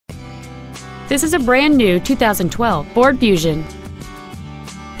This is a brand new 2012 Ford Fusion.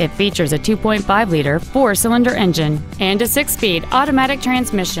 It features a 2.5-liter four-cylinder engine and a 6-speed automatic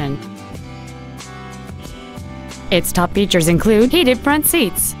transmission. Its top features include heated front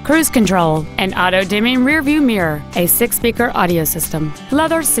seats, cruise control, an auto-dimming rearview mirror, a 6-speaker audio system,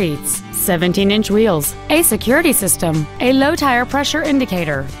 leather seats, 17-inch wheels, a security system, a low tire pressure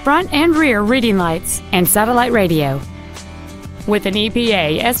indicator, front and rear reading lights, and satellite radio. With an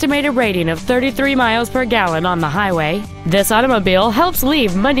EPA estimated rating of 33 miles per gallon on the highway, this automobile helps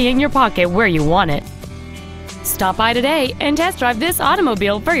leave money in your pocket where you want it. Stop by today and test drive this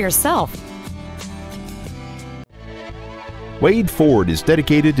automobile for yourself. Wade Ford is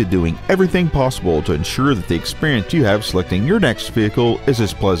dedicated to doing everything possible to ensure that the experience you have selecting your next vehicle is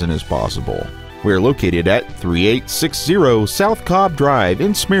as pleasant as possible. We are located at 3860 South Cobb Drive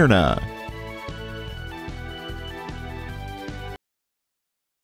in Smyrna.